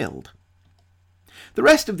is killed. The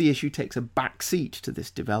rest of the issue takes a back seat to this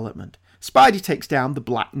development. Spidey takes down the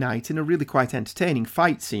Black Knight in a really quite entertaining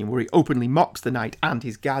fight scene where he openly mocks the Knight and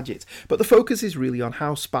his gadgets, but the focus is really on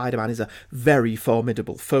how Spider-Man is a very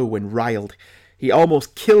formidable foe when riled. He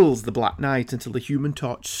almost kills the Black Knight until the Human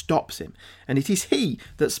Torch stops him, and it is he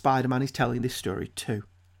that Spider-Man is telling this story to.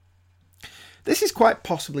 This is quite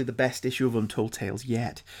possibly the best issue of Untold Tales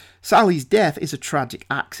yet. Sally's death is a tragic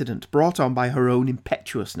accident brought on by her own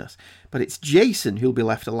impetuousness, but it's Jason who'll be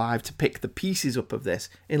left alive to pick the pieces up of this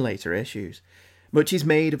in later issues. Much is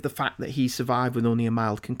made of the fact that he survived with only a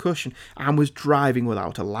mild concussion and was driving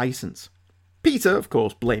without a licence. Peter, of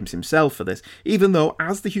course, blames himself for this, even though,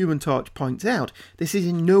 as the Human Torch points out, this is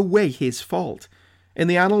in no way his fault. In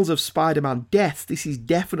the annals of Spider-Man deaths, this is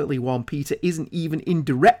definitely one Peter isn't even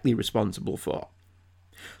indirectly responsible for.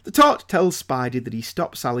 The Torch tells Spidey that he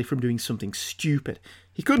stopped Sally from doing something stupid.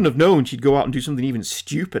 He couldn't have known she'd go out and do something even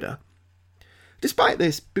stupider. Despite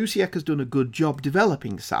this, Busiek has done a good job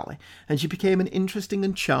developing Sally, and she became an interesting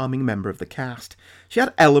and charming member of the cast. She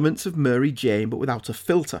had elements of Mary Jane, but without a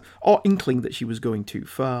filter, or inkling that she was going too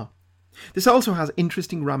far. This also has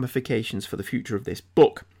interesting ramifications for the future of this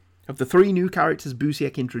book. Of the three new characters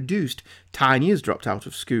Busiek introduced, Tiny has dropped out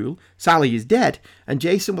of school, Sally is dead, and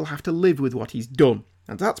Jason will have to live with what he's done,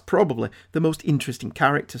 and that's probably the most interesting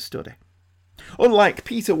character study. Unlike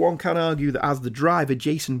Peter, one can argue that as the driver,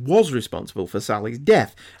 Jason was responsible for Sally's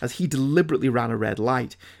death, as he deliberately ran a red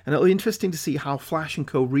light, and it'll be interesting to see how Flash and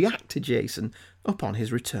Co. react to Jason upon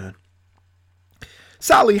his return.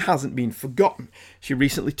 Sally hasn't been forgotten. She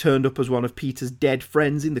recently turned up as one of Peter's dead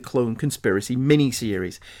friends in the Clone Conspiracy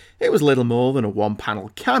miniseries. It was little more than a one-panel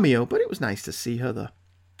cameo, but it was nice to see her there.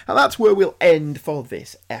 And that's where we'll end for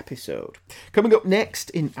this episode. Coming up next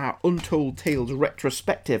in our Untold Tales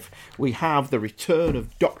retrospective, we have the return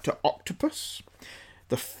of Dr. Octopus,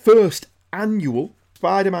 the first annual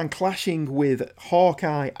Spider-Man clashing with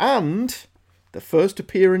Hawkeye, and the first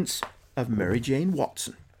appearance of Mary Jane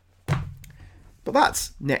Watson. But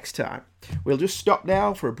that's next time. We'll just stop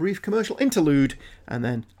now for a brief commercial interlude, and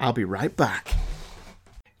then I'll be right back.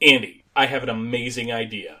 Andy, I have an amazing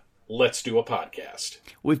idea. Let's do a podcast.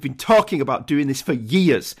 We've been talking about doing this for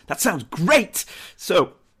years. That sounds great!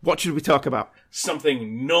 So, what should we talk about?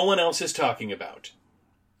 Something no one else is talking about.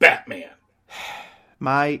 Batman.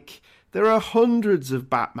 Mike, there are hundreds of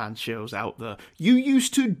Batman shows out there. You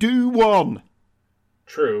used to do one.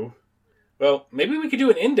 True. Well, maybe we could do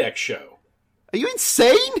an index show. Are you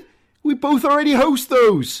insane? We both already host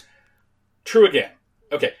those. True again.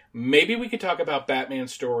 Okay, maybe we could talk about Batman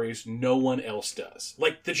stories no one else does.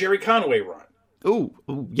 Like the Jerry Conway run. Oh,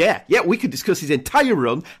 yeah, we could discuss his entire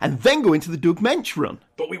run and then go into the Doug Mensch run.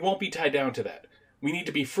 But we won't be tied down to that. We need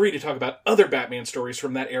to be free to talk about other Batman stories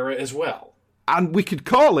from that era as well. And we could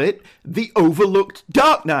call it The Overlooked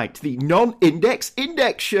Dark Knight, the non-index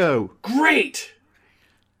show. Great!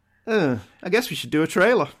 I guess we should do a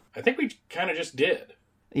trailer. I think we kind of just did.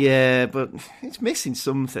 Yeah, but it's missing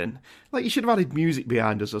something. Like you should have added music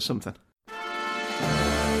behind us or something.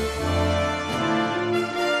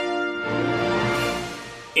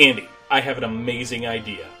 Andy, I have an amazing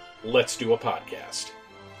idea. Let's do a podcast.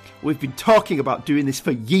 We've been talking about doing this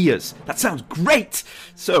for years. That sounds great!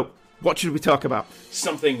 So, what should we talk about?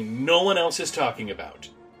 Something no one else is talking about.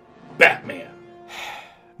 Batman.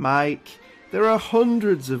 Mike, there are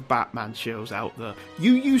hundreds of Batman shows out there.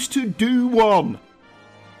 You used to do one.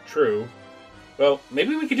 True. Well,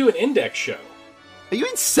 maybe we could do an index show. Are you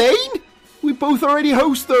insane? We both already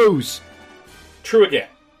host those. True again.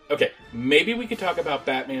 Okay, maybe we could talk about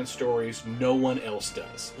Batman stories no one else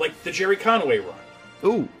does. Like the Jerry Conway run.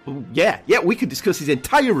 Oh, yeah, we could discuss his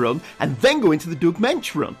entire run and then go into the Doug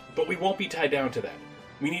Mensch run. But we won't be tied down to that.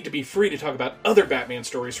 We need to be free to talk about other Batman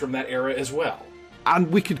stories from that era as well.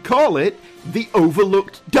 And we could call it The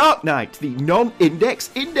Overlooked Dark Knight, the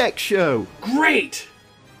non-index show. Great!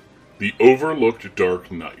 The Overlooked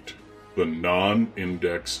Dark Knight, the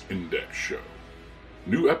non-index show.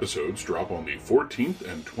 New episodes drop on the 14th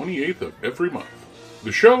and 28th of every month.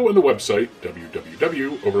 The show and the website,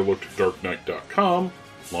 www.overlookeddarknight.com,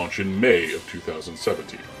 launch in May of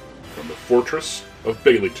 2017 from the Fortress of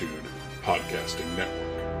Baileytude Podcasting Network.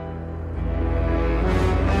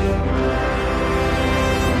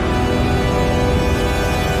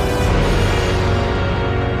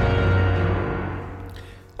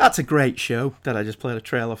 That's a great show that I just played a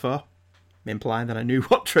trailer for. Implying that I knew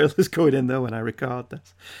what trailer's going in though when I record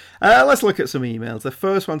this. Let's look at some emails. The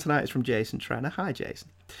first one tonight is from Jason Trenner. Hi, Jason.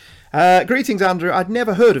 Greetings, Andrew. I'd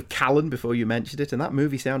never heard of Callan before you mentioned it, and that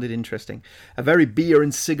movie sounded interesting. A very beer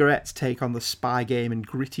and cigarettes take on the spy game, and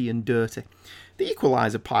gritty and dirty. The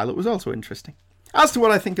Equalizer pilot was also interesting. As to what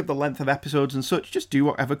I think of the length of episodes and such, just do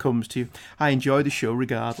whatever comes to you. I enjoy the show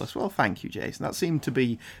regardless. Well, thank you, Jason. That seemed to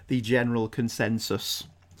be the general consensus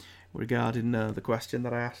regarding the question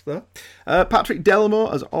that I asked there. Patrick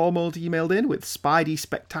Delmore has almost emailed in with Spidey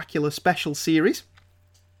Spectacular Special Series.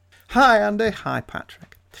 Hi, Andy. Hi,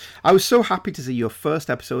 Patrick. I was so happy to see your first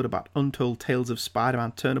episode about Untold Tales of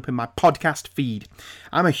Spider-Man turn up in my podcast feed.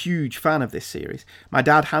 I'm a huge fan of this series. My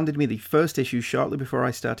dad handed me the first issue shortly before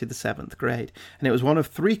I started the 7th grade, and it was one of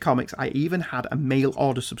 3 comics I even had a mail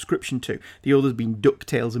order subscription to, the others being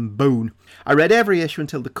DuckTales and Bone. I read every issue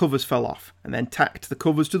until the covers fell off, and then tacked the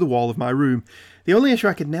covers to the wall of my room. The only issue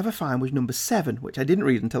I could never find was number 7, which I didn't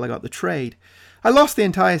read until I got the trade. I lost the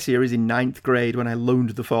entire series in 9th grade when I loaned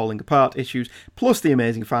the Falling Apart issues, plus the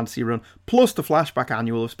Amazing Fantasy run, plus the flashback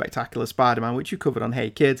annual of Spectacular Spider-Man, which you covered on Hey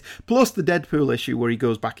Kids, plus the Deadpool issue where he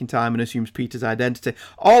goes back in time and assumes Peter's identity,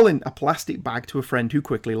 all in a plastic bag to a friend who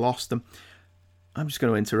quickly lost them. I'm just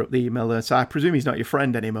going to interrupt the email there, so I presume he's not your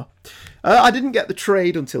friend anymore. I didn't get the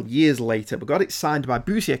trade until years later, but got it signed by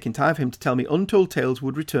Busiek in time for him to tell me Untold Tales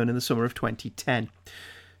would return in the summer of 2010.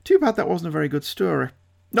 Too bad that wasn't a very good story.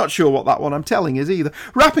 Not sure what that one I'm telling is either.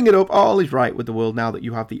 Wrapping it up, all is right with the world now that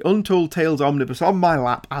you have the Untold Tales omnibus on my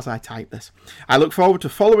lap as I type this. I look forward to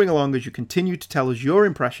following along as you continue to tell us your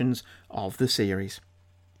impressions of the series.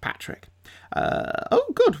 Patrick.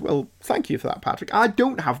 Oh, good. Well, thank you for that, Patrick. I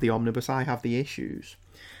don't have the omnibus, I have the issues.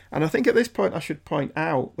 And I think at this point I should point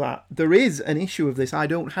out that there is an issue of this I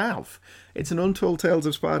don't have. It's an Untold Tales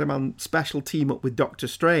of Spider-Man special team-up with Doctor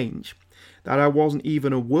Strange that I wasn't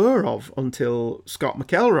even aware of until Scott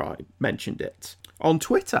McElroy mentioned it on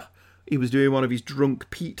Twitter. He was doing one of his Drunk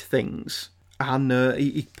Pete things, and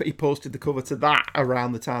he posted the cover to that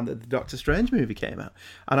around the time that the Doctor Strange movie came out.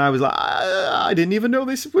 And I was like, I didn't even know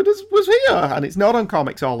this was here, and it's not on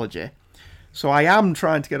Comixology. So I am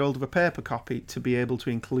trying to get hold of a paper copy to be able to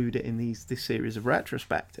include it in this series of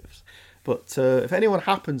retrospectives. But if anyone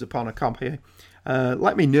happens upon a copy,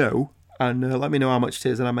 let me know. And let me know how much it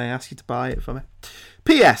is, and I may ask you to buy it for me.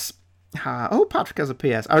 P.S. Oh, Patrick has a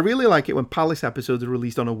P.S. I really like it when Palace episodes are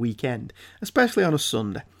released on a weekend, especially on a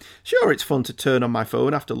Sunday. Sure, it's fun to turn on my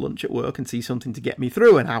phone after lunch at work and see something to get me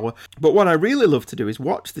through an hour, but what I really love to do is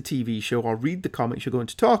watch the TV show or read the comics you're going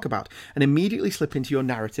to talk about and immediately slip into your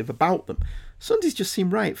narrative about them. Sundays just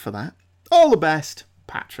seem right for that. All the best,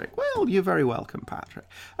 Patrick. Well, you're very welcome, Patrick.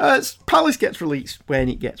 Palace gets released when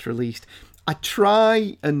it gets released. I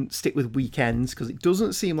try and stick with weekends because it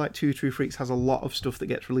doesn't seem like Two True Freaks has a lot of stuff that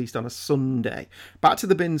gets released on a Sunday. Back to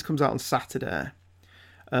the Bins comes out on Saturday,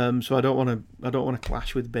 so I don't want to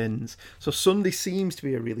clash with Bins. So Sunday seems to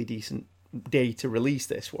be a really decent day to release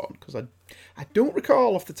this one because I don't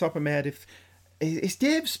recall off the top of my head if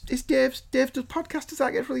Dave's podcast, does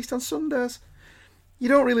that get released on Sundays? You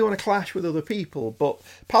don't really want to clash with other people, but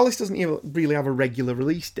Palace doesn't even really have a regular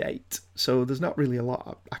release date, so there's not really a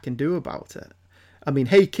lot I can do about it. I mean,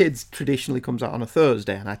 Hey Kids traditionally comes out on a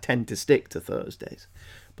Thursday, and I tend to stick to Thursdays.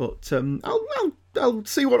 But I'll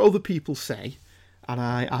see what other people say, and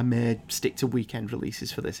I may stick to weekend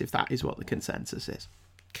releases for this if that is what the consensus is.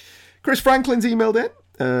 Chris Franklin's emailed in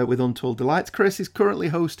with Untold Delights. Chris is currently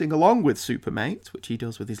hosting, along with Supermates, which he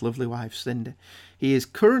does with his lovely wife Cindy, he is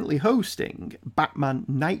currently hosting Batman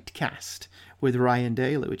Nightcast with Ryan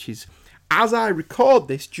Daly, which is, as I record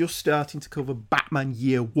this, just starting to cover Batman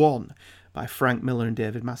Year 1 by Frank Miller and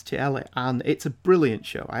David Mazzucchelli, and it's a brilliant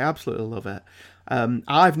show. I absolutely love it.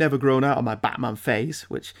 I've never grown out of my Batman phase,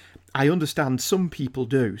 which I understand some people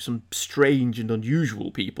do. Some strange and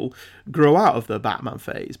unusual people grow out of their Batman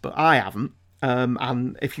phase, but I haven't.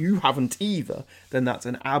 And if you haven't either, then that's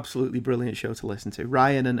an absolutely brilliant show to listen to.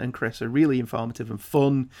 Ryan and Chris are really informative and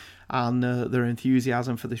fun, and their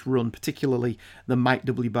enthusiasm for this run, particularly the Mike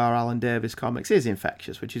W. Barr, Alan Davis comics, is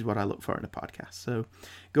infectious, which is what I look for in a podcast. So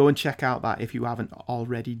go and check out that if you haven't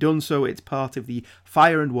already done so. It's part of the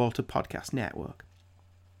Fire and Water Podcast Network.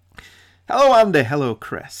 Hello Andy, hello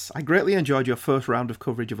Chris. I greatly enjoyed your first round of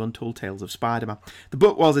coverage of Untold Tales of Spider-Man. The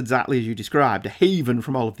book was exactly as you described, a haven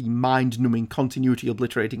from all of the mind-numbing,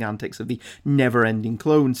 continuity-obliterating antics of the never-ending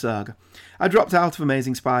Clone Saga. I dropped out of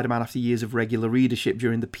Amazing Spider-Man after years of regular readership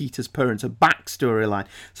during the Peter's Parents Are Back storyline,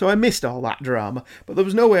 so I missed all that drama, but there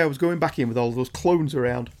was no way I was going back in with all those clones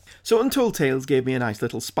around. So Untold Tales gave me a nice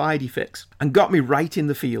little Spidey fix, and got me right in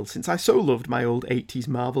the field since I so loved my old 80s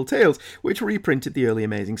Marvel tales, which reprinted the early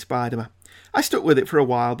Amazing Spider-Man. I stuck with it for a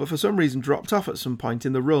while, but for some reason dropped off at some point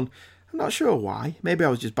in the run. I'm not sure why. Maybe I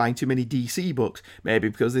was just buying too many DC books. Maybe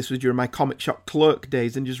because this was during my comic shop clerk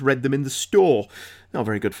days and just read them in the store. Not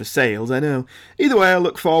very good for sales, I know. Either way, I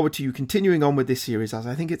look forward to you continuing on with this series, as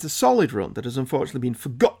I think it's a solid run that has unfortunately been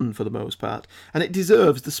forgotten for the most part, and it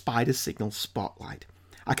deserves the Spider Signal spotlight.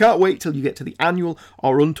 I can't wait till you get to the annual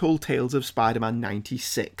or Untold Tales of Spider-Man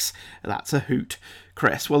 96. That's a hoot,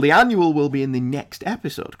 Chris. Well, the annual will be in the next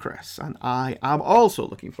episode, Chris, and I am also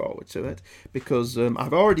looking forward to it because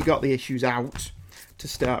I've already got the issues out to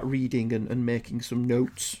start reading and making some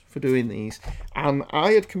notes for doing these, and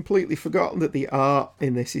I had completely forgotten that the art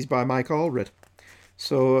in this is by Mike Allred.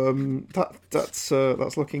 So that's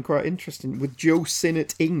looking quite interesting with Joe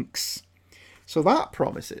Sinnott inks. So that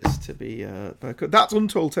promises to be... that's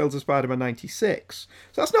Untold Tales of Spider-Man 96.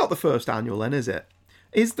 So that's not the first annual then, is it?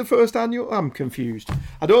 Is the first annual? I'm confused.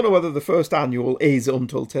 I don't know whether the first annual is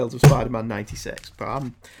Untold Tales of Spider-Man 96,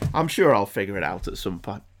 but I'm sure I'll figure it out at some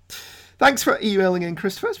point. Thanks for emailing in,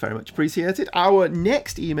 Christopher. It's very much appreciated. Our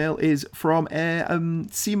next email is from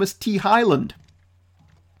Seamus T. Highland.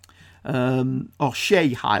 Or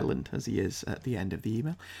Shay Highland, as he is at the end of the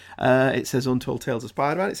email. It says Untold Tales of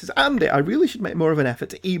Spider-Man. It says, Andy, I really should make more of an effort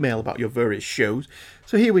to email about your various shows.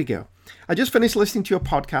 So here we go. I just finished listening to your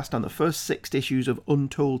podcast on the first 6 issues of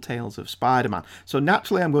Untold Tales of Spider-Man. So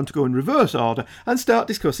naturally I'm going to go in reverse order and start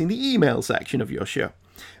discussing the email section of your show.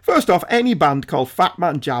 First off, any band called Fat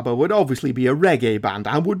Man Jabba would obviously be a reggae band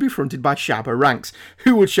and would be fronted by Shabba Ranks,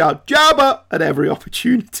 who would shout Jabba at every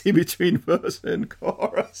opportunity between verse and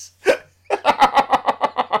chorus.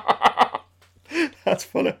 That's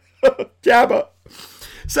funny. Jabba.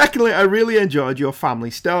 Secondly, I really enjoyed your family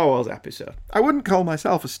Star Wars episode. I wouldn't call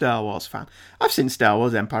myself a Star Wars fan. I've seen Star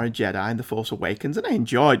Wars Empire and Jedi and The Force Awakens and I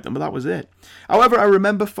enjoyed them, but that was it. However, I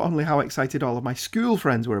remember fondly how excited all of my school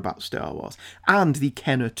friends were about Star Wars and the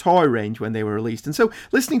Kenner toy range when they were released, and so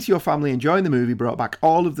listening to your family enjoying the movie brought back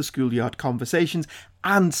all of the schoolyard conversations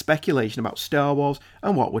and speculation about Star Wars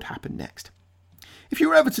and what would happen next. If you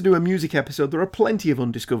were ever to do a music episode, there are plenty of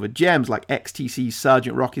undiscovered gems, like XTC's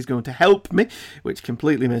Sergeant Rock is Going to Help Me, which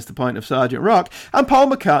completely missed the point of Sergeant Rock, and Paul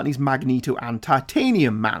McCartney's Magneto and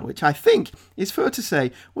Titanium Man, which I think is fair to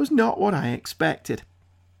say was not what I expected.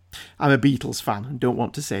 I'm a Beatles fan and don't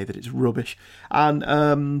want to say that it's rubbish.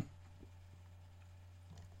 And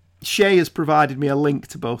Shay has provided me a link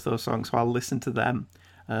to both those songs, so I'll listen to them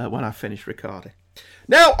when I finish recording.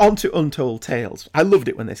 Now on to Untold Tales. I loved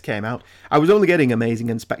it when this came out. I was only getting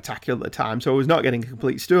Amazing and Spectacular at the time, so I was not getting a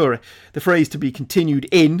complete story. The phrase to be continued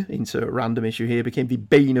insert random issue here, became the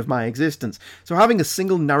bane of my existence. So having a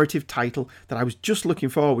single narrative title that I was just looking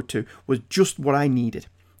forward to was just what I needed.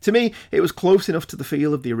 To me, it was close enough to the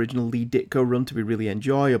feel of the original Lee Ditko run to be really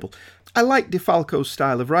enjoyable. I like DeFalco's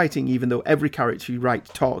style of writing, even though every character he writes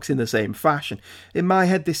talks in the same fashion. In my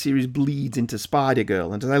head, this series bleeds into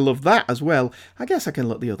Spider-Girl, and as I love that as well, I guess I can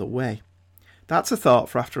look the other way. That's a thought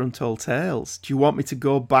for after Untold Tales. Do you want me to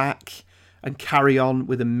go back and carry on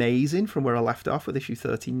with Amazing from where I left off with issue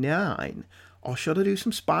 39? Or should I do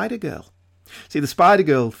some Spider-Girl? See, the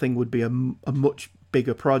Spider-Girl thing would be a much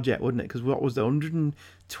bigger project, wouldn't it? Because what was the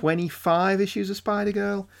 125 issues of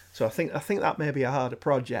Spider-Girl? So I think that may be a harder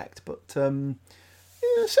project, but certainly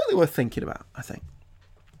worth thinking about, I think.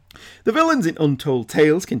 The villains in Untold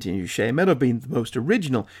Tales, continues Shay, may not have been the most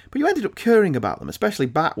original, but you ended up caring about them, especially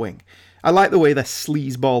Batwing. I like the way their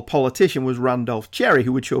sleazeball politician was Randolph Cherry,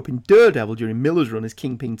 who would show up in Daredevil during Miller's run as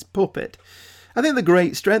Kingpin's puppet. I think the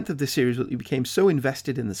great strength of this series was that you became so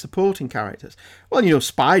invested in the supporting characters. Well,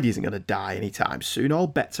 Spidey isn't going to die anytime soon. All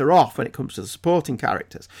bets are off when it comes to the supporting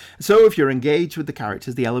characters. So if you're engaged with the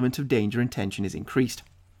characters, the element of danger and tension is increased.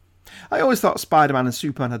 I always thought Spider-Man and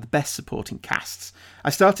Superman had the best supporting casts.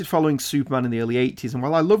 I started following Superman in the early 80s, and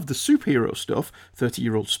while I loved the superhero stuff,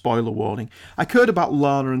 30-year-old spoiler warning, I cared about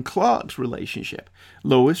Lana and Clark's relationship.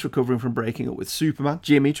 Lois recovering from breaking up with Superman,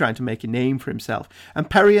 Jimmy trying to make a name for himself,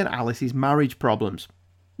 and Perry and Alice's marriage problems.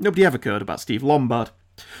 Nobody ever cared about Steve Lombard.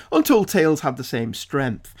 Untold Tales had the same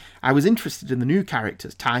strength. I was interested in the new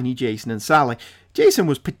characters, Tiny, Jason and Sally. Jason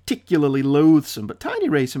was particularly loathsome, but Tiny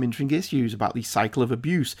raised some interesting issues about the cycle of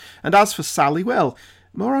abuse, and as for Sally, well,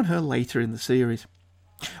 More on her later in the series.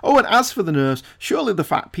 Oh, and as for the nurse, surely the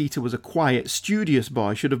fact Peter was a quiet, studious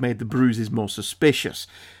boy should have made the bruises more suspicious.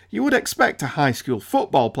 You would expect a high school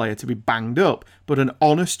football player to be banged up, but an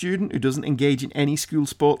honour student who doesn't engage in any school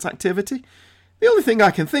sports activity? The only thing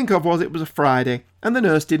I can think of was it was a Friday, and the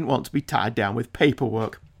nurse didn't want to be tied down with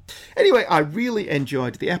paperwork. Anyway, I really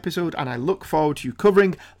enjoyed the episode, and I look forward to you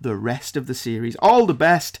covering the rest of the series. All the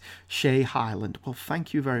best, Shay Hyland. Well,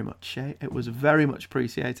 thank you very much, Shay. It was very much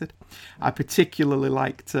appreciated. I particularly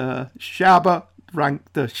liked Shabba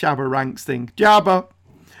ranks thing. Jabba.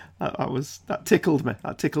 That tickled me.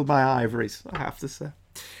 That tickled my ivories, I have to say.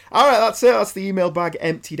 Alright, that's it. That's the email bag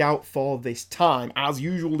emptied out for this time. As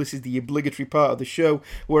usual, this is the obligatory part of the show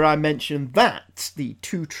where I mention that the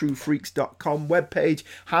twotruefreaks.com webpage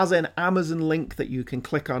has an Amazon link that you can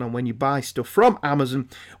click on, and when you buy stuff from Amazon,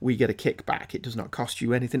 we get a kickback. It does not cost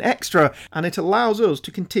you anything extra, and it allows us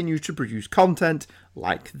to continue to produce content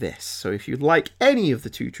like this. So if you like any of the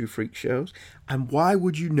Two True Freaks shows, and why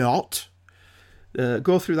would you not?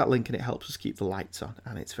 Go through that link and it helps us keep the lights on,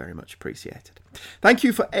 and it's very much appreciated. Thank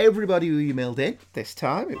you for everybody who emailed in this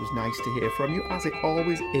time. It was nice to hear from you, as it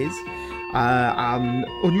always is. And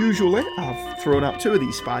unusually, I've thrown out 2 of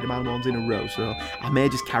these Spider-Man ones in a row, so I may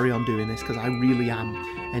just carry on doing this because I really am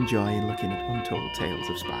enjoying looking at Untold Tales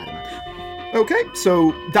of Spider-Man. Okay,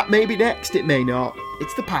 so that may be next, it may not.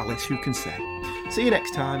 It's the Palace, who can say. See you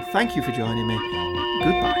next time. Thank you for joining me.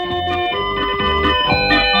 Goodbye.